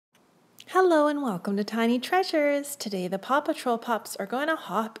Hello and welcome to Tiny Treasures. Today the Paw Patrol pups are going to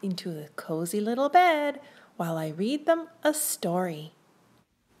hop into a cozy little bed while I read them a story.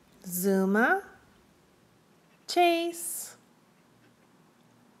 Zuma, Chase,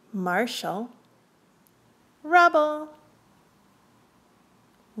 Marshall, Rubble,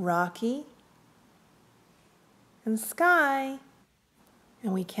 Rocky, and Skye.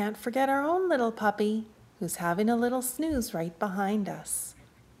 And we can't forget our own little puppy who's having a little snooze right behind us.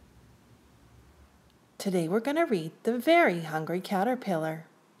 Today we're going to read The Very Hungry Caterpillar.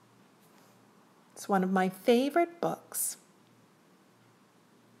 It's one of my favorite books.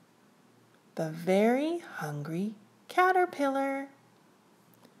 The Very Hungry Caterpillar.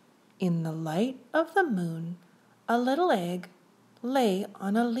 In the light of the moon, a little egg lay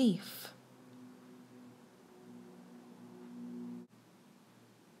on a leaf.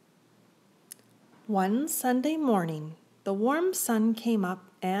 One Sunday morning, the warm sun came up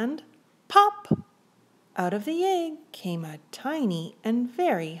and pop! Out of the egg came a tiny and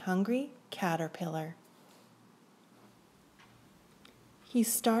very hungry caterpillar. He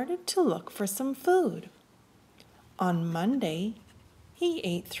started to look for some food. On Monday, he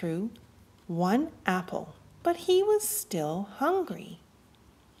ate through one apple, but he was still hungry.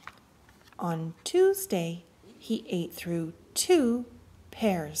 On Tuesday, he ate through 2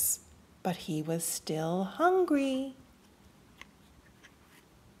 pears, but he was still hungry.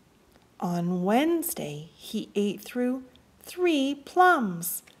 On Wednesday, he ate through 3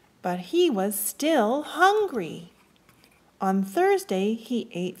 plums, but he was still hungry. On Thursday, he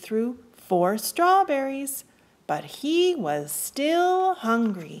ate through 4 strawberries, but he was still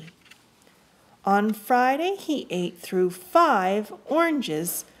hungry. On Friday, he ate through 5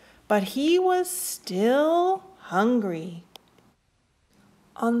 oranges, but he was still hungry.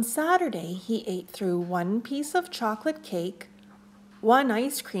 On Saturday, he ate through 1 piece of chocolate cake, 1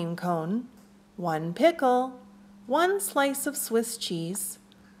 ice cream cone, 1 pickle, 1 slice of Swiss cheese,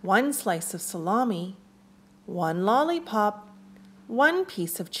 1 slice of salami, 1 lollipop, 1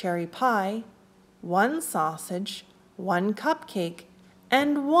 piece of cherry pie, 1 sausage, 1 cupcake,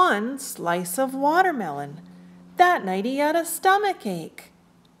 and 1 slice of watermelon. That night he had a stomachache.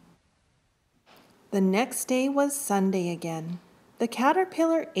 The next day was Sunday again. The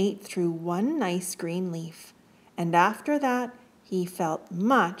caterpillar ate through 1 nice green leaf, and after that he felt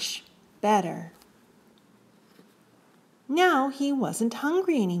much better. Now he wasn't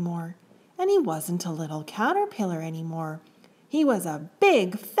hungry anymore, and he wasn't a little caterpillar anymore. He was a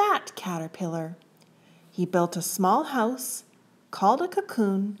big, fat caterpillar. He built a small house, called a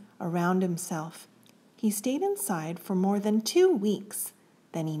cocoon, around himself. He stayed inside for more than 2 weeks.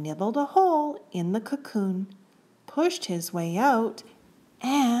 Then he nibbled a hole in the cocoon, pushed his way out,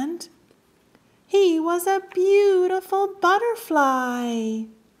 and he was a beautiful butterfly.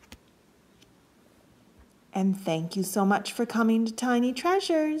 And thank you so much for coming to Tiny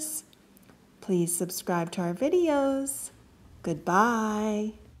Treasures. Please subscribe to our videos.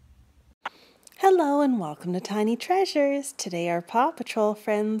 Goodbye. Hello and welcome to Tiny Treasures. Today our Paw Patrol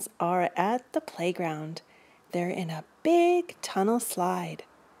friends are at the playground. They're in a big tunnel slide.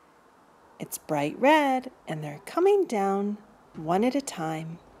 It's bright red and they're coming down one at a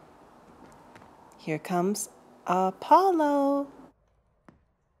time. Here comes Apollo.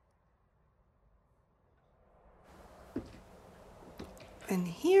 And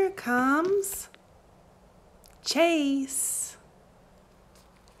here comes Chase.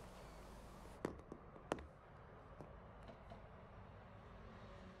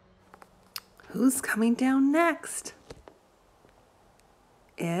 Who's coming down next?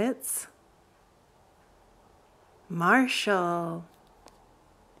 It's Marshall.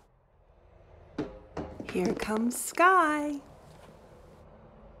 Here comes Skye.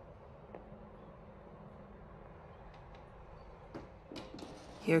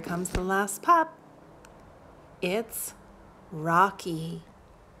 Here comes the last pup. It's Rocky.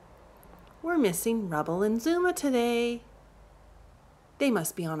 We're missing Rubble and Zuma today. They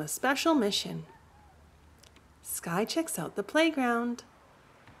must be on a special mission. Skye checks out the playground.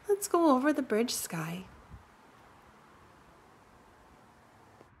 Let's go over the bridge, Skye.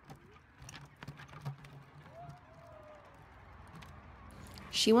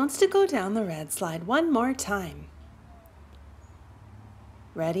 She wants to go down the red slide one more time.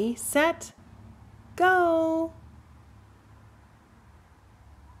 Ready, set, go!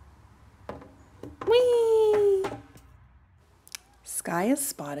 Whee! Skye has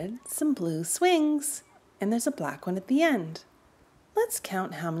spotted some blue swings, and there's a black one at the end. Let's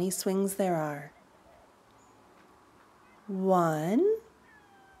count how many swings there are. 1,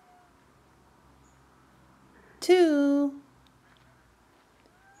 2,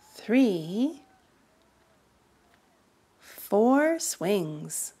 3, 3, 4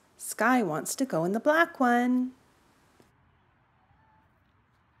 swings. Skye wants to go in the black one.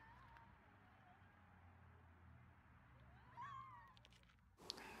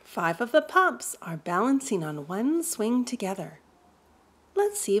 5 of the pups are balancing on one swing together.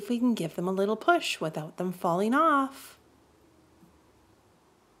 Let's see if we can give them a little push without them falling off.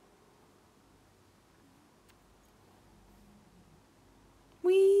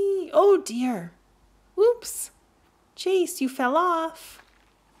 Whee! Oh dear! Whoops! Chase, you fell off.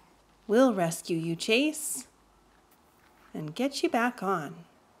 We'll rescue you, Chase, and get you back on.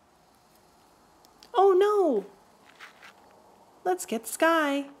 Oh no! Let's get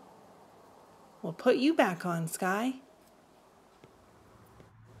Skye. We'll put you back on, Skye.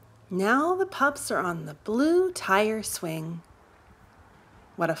 Now the pups are on the blue tire swing.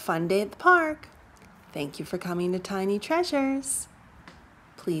 What a fun day at the park. Thank you for coming to Tiny Treasures.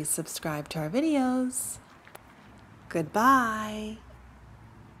 Please subscribe to our videos. Goodbye.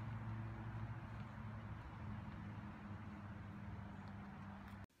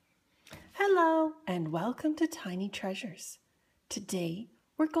 Hello and welcome to Tiny Treasures. Today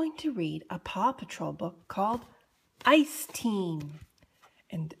we're going to read a Paw Patrol book called Ice Team.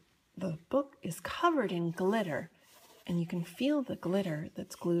 And the book is covered in glitter, and you can feel the glitter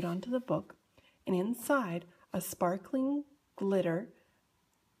that's glued onto the book, and inside a sparkling glitter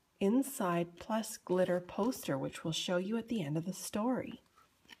inside plus glitter poster, which we'll show you at the end of the story.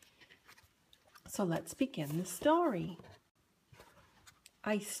 So let's begin the story.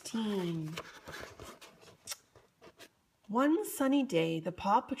 Ice Team. One sunny day, the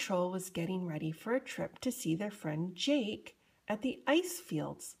Paw Patrol was getting ready for a trip to see their friend Jake at the ice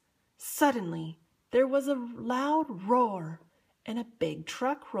fields. Suddenly, there was a loud roar, and a big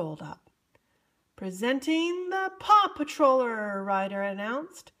truck rolled up. "Presenting the Paw Patroller," Ryder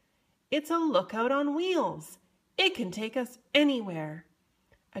announced. "It's a lookout on wheels. It can take us anywhere."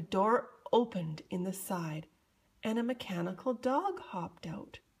 A door opened in the side, and a mechanical dog hopped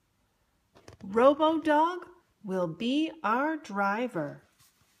out. "Robo-Dog will be our driver."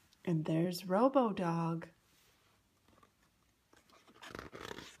 And there's Robo-Dog.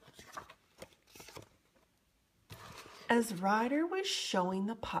 As Ryder was showing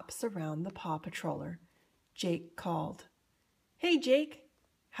the pups around the Paw Patroller, Jake called. "Hey, Jake,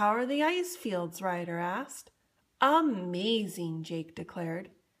 how are the ice fields?" Ryder asked. "Amazing," Jake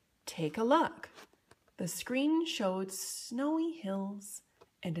declared. "Take a look." The screen showed snowy hills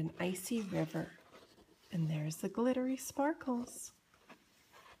and an icy river. And there's the glittery sparkles.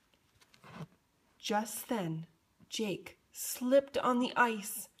 Just then, Jake slipped on the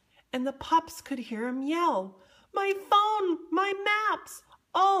ice, and the pups could hear him yell, "My phone! My maps!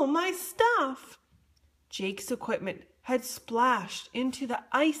 Oh, my stuff!" Jake's equipment had splashed into the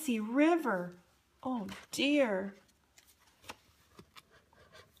icy river. Oh dear.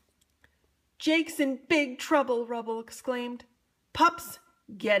 "Jake's in big trouble," Rubble exclaimed. "Pups,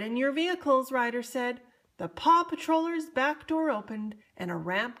 get in your vehicles," Ryder said. The Paw Patroller's back door opened and a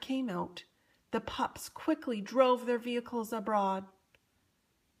ramp came out. The pups quickly drove their vehicles abroad.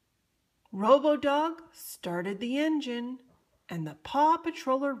 Robo-Dog started the engine, and the Paw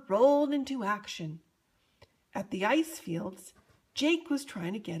Patroller rolled into action. At the ice fields, Jake was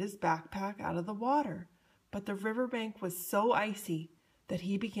trying to get his backpack out of the water, but the riverbank was so icy that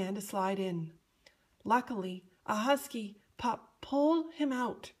he began to slide in. Luckily, a husky pup pulled him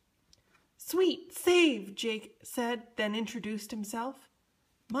out. "Sweet save," Jake said, then introduced himself.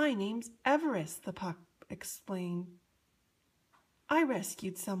 "My name's Everest," the pup explained. "I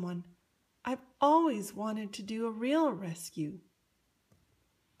rescued someone. I've always wanted to do a real rescue."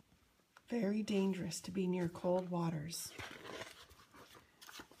 Very dangerous to be near cold waters.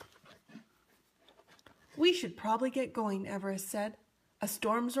 "We should probably get going," Everest said. "A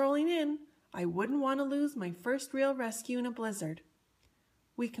storm's rolling in. I wouldn't want to lose my first real rescue in a blizzard.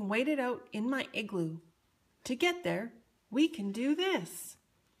 We can wait it out in my igloo. To get there, we can do this."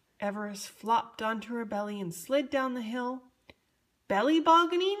 Everest flopped onto her belly and slid down the hill. "Belly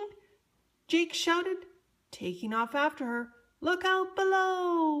bogganing?" Jake shouted, taking off after her. "Look out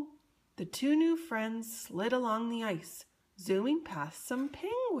below!" The two new friends slid along the ice, zooming past some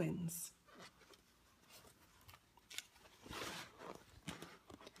penguins.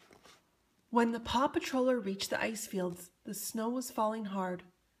 When the Paw Patroller reached the ice fields, the snow was falling hard.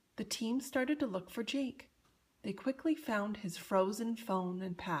 The team started to look for Jake. They quickly found his frozen phone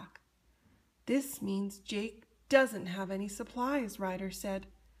and pack. "This means Jake doesn't have any supplies," Ryder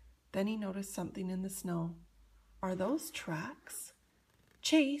said. Then he noticed something in the snow. "Are those tracks?"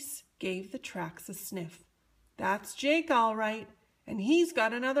 Chase gave the tracks a sniff. "That's Jake, all right. and he's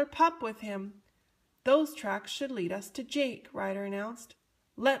got another pup with him. Those tracks should lead us to Jake, Ryder announced.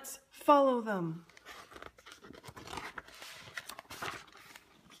 Let's follow them.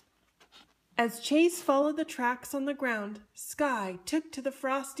 As Chase followed the tracks on the ground, Skye took to the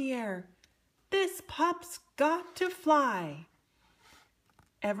frosty air. This pup's got to fly.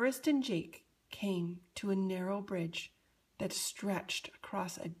 Everest and Jake came to a narrow bridge that stretched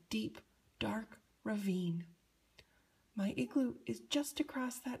across a deep, dark ravine. My igloo is just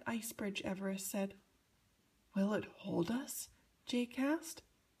across that ice bridge, Everest said. Will it hold us? Jake asked.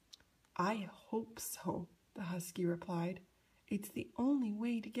 I hope so, the husky replied. It's the only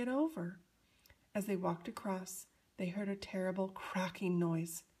way to get over. As they walked across, they heard a terrible cracking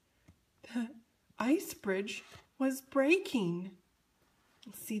noise. The ice bridge was breaking.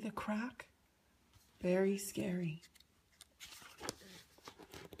 See the crack? Very scary.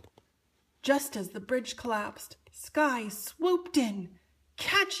 Just as the bridge collapsed, Skye swooped in,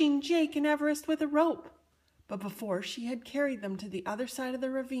 catching Jake and Everest with a rope. But before she had carried them to the other side of the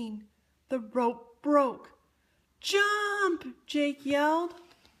ravine, the rope broke. Jump! Jake yelled.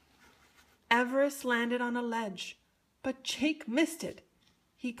 Everest landed on a ledge, but Jake missed it.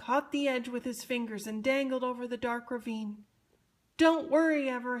 He caught the edge with his fingers and dangled over the dark ravine. Don't worry,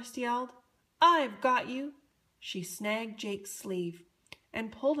 Everest yelled. I've got you. She snagged Jake's sleeve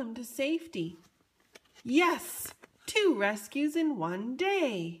and pulled him to safety. Yes, 2 rescues in one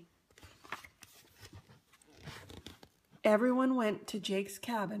day. Everyone went to Jake's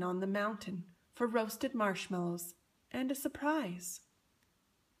cabin on the mountain for roasted marshmallows and a surprise.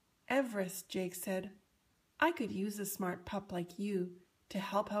 Everest, Jake said, I could use a smart pup like you to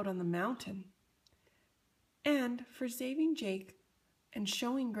help out on the mountain. And for saving Jake and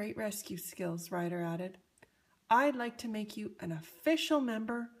showing great rescue skills, Ryder added, I'd like to make you an official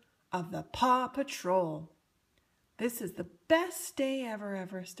member of the Paw Patrol. This is the best day ever,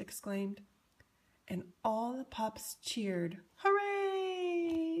 Everest exclaimed. And all the pups cheered.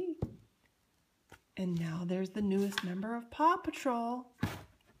 Hooray! And now there's the newest member of Paw Patrol.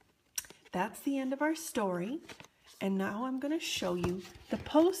 That's the end of our story. And now I'm going to show you the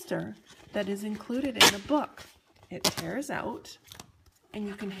poster that is included in the book. It tears out, and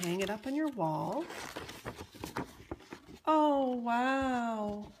you can hang it up on your wall. Oh,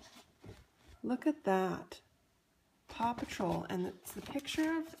 wow. Look at that. Paw Patrol, and it's the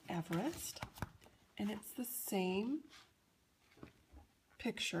picture of Everest, and it's the same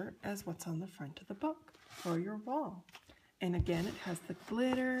picture as what's on the front of the book for your wall. And again, it has the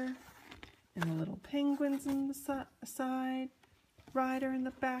glitter and the little penguins in the side, Ryder in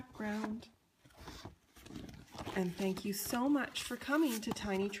the background. And thank you so much for coming to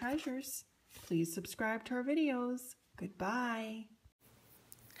Tiny Treasures. Please subscribe to our videos. Goodbye.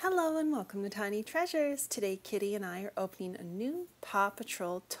 Hello and welcome to Tiny Treasures. Today Kitty and I are opening a new Paw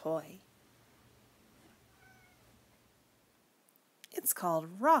Patrol toy. It's called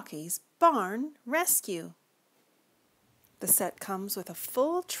Rocky's Barn Rescue. The set comes with a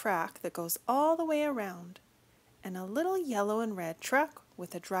full track that goes all the way around and a little yellow and red truck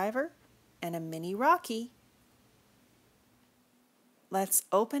with a driver and a mini Rocky. Let's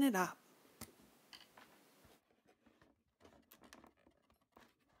open it up.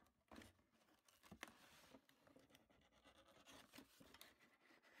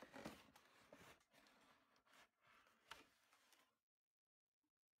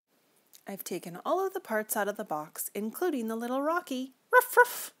 I've taken all of the parts out of the box, including the little Rocky. Ruff,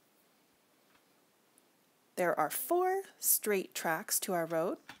 ruff. There are 4 straight tracks to our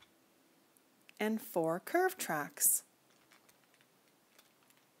road and 4 curved tracks.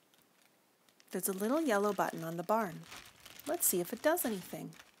 There's a little yellow button on the barn. Let's see if it does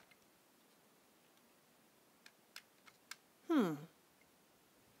anything.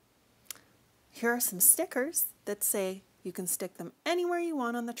 Here are some stickers that say you can stick them anywhere you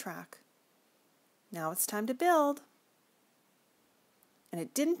want on the track. Now it's time to build. And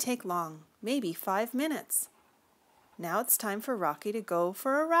it didn't take long, maybe 5 minutes. Now it's time for Rocky to go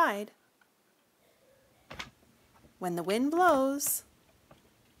for a ride. When the wind blows,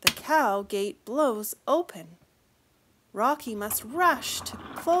 the cow gate blows open. Rocky must rush to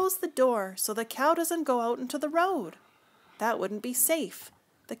close the door so the cow doesn't go out into the road. That wouldn't be safe.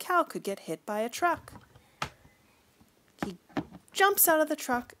 The cow could get hit by a truck. He jumps out of the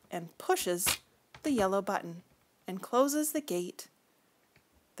truck and pushes the yellow button and closes the gate.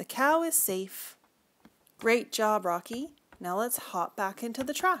 The cow is safe. Great job, Rocky. Now let's hop back into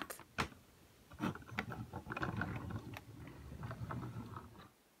the truck.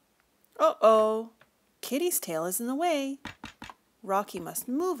 Uh-oh, Kitty's tail is in the way. Rocky must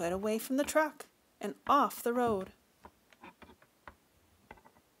move it away from the truck and off the road.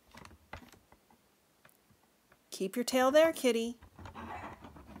 Keep your tail there, kitty.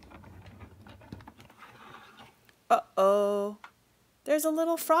 Uh-oh. There's a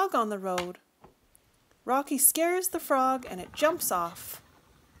little frog on the road. Rocky scares the frog and it jumps off.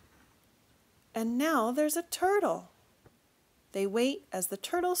 And now there's a turtle. They wait as the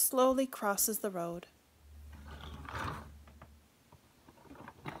turtle slowly crosses the road.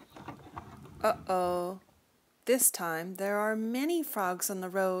 Uh-oh. This time there are many frogs on the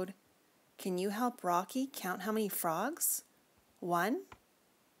road. Can you help Rocky count how many frogs? 1,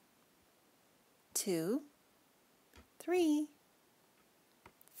 2, 3,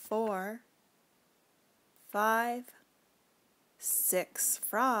 4, 5, 6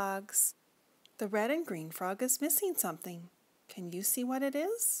 frogs. The red and green frog is missing something. Can you see what it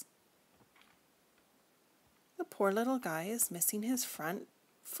is? The poor little guy is missing his front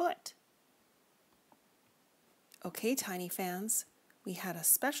foot. Okay, Tiny fans, we had a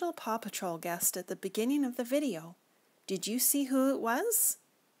special Paw Patrol guest at the beginning of the video. Did you see who it was?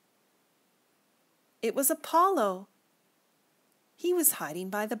 It was Apollo. He was hiding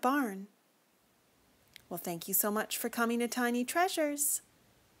by the barn. Well, thank you so much for coming to Tiny Treasures.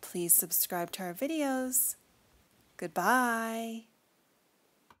 Please subscribe to our videos. Goodbye.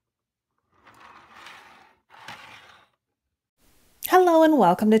 Hello and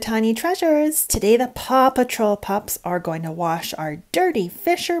welcome to Tiny Treasures. Today the Paw Patrol pups are going to wash our dirty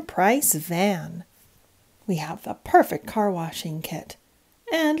Fisher-Price van. We have the perfect car washing kit.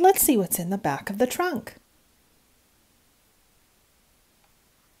 And let's see what's in the back of the trunk.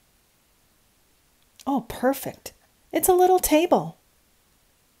 Oh, perfect. It's a little table.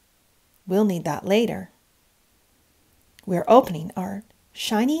 We'll need that later. We're opening our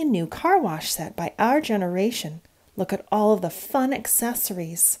shiny and new car wash set by Our Generation. Look at all of the fun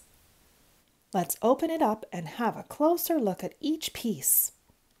accessories. Let's open it up and have a closer look at each piece.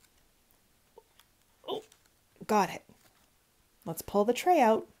 Oh, got it. Let's pull the tray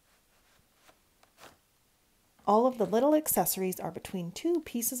out. All of the little accessories are between 2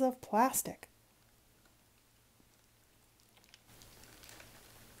 pieces of plastic.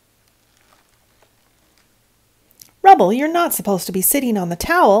 Rubble, you're not supposed to be sitting on the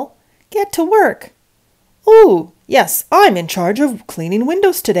towel. Get to work. Ooh, yes, I'm in charge of cleaning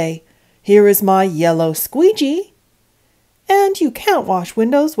windows today. Here is my yellow squeegee. And you can't wash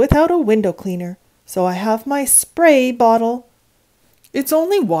windows without a window cleaner, so I have my spray bottle. It's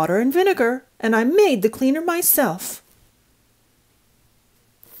only water and vinegar, and I made the cleaner myself.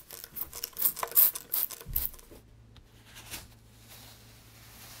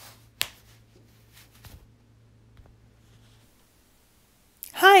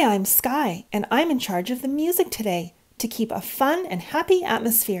 Hi, I'm Skye, and I'm in charge of the music today to keep a fun and happy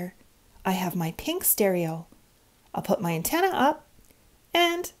atmosphere. I have my pink stereo. I'll put my antenna up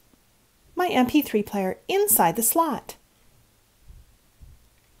and my MP3 player inside the slot.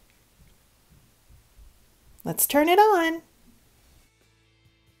 Let's turn it on.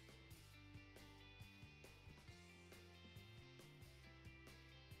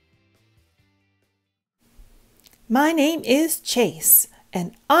 My name is Chase,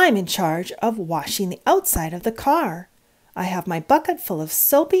 and I'm in charge of washing the outside of the car. I have my bucket full of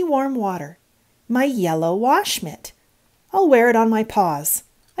soapy warm water, my yellow wash mitt. I'll wear it on my paws.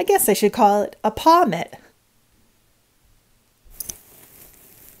 I guess I should call it a paw mitt.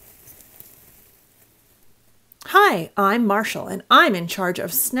 Hi, I'm Marshall, and I'm in charge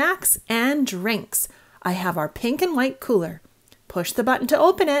of snacks and drinks. I have our pink and white cooler. Push the button to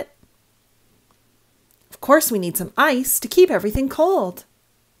open it. Of course, we need some ice to keep everything cold.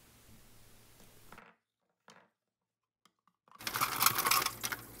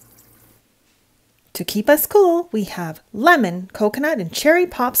 To keep us cool, we have lemon, coconut, and cherry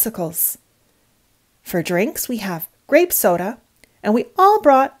popsicles. For drinks, we have grape soda, and we all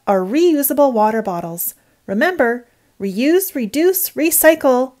brought our reusable water bottles. Remember, reuse, reduce,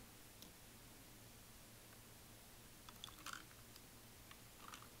 recycle.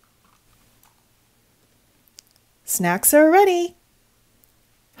 Snacks are ready.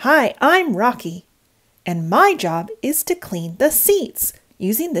 Hi, I'm Rocky, and my job is to clean the seats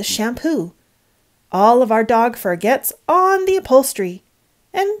using this shampoo. All of our dog fur gets on the upholstery,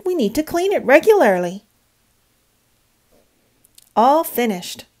 and we need to clean it regularly. All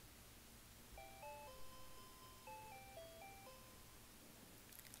finished.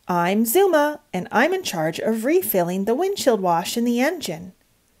 I'm Zuma, and I'm in charge of refilling the windshield wash in the engine.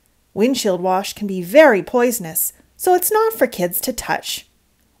 Windshield wash can be very poisonous, so it's not for kids to touch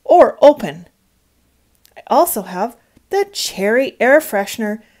or open. I also have the cherry air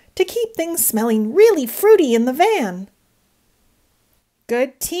freshener to keep things smelling really fruity in the van.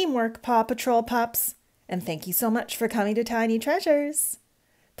 Good teamwork, Paw Patrol pups. And thank you so much for coming to Tiny Treasures.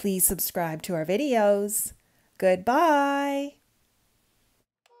 Please subscribe to our videos. Goodbye.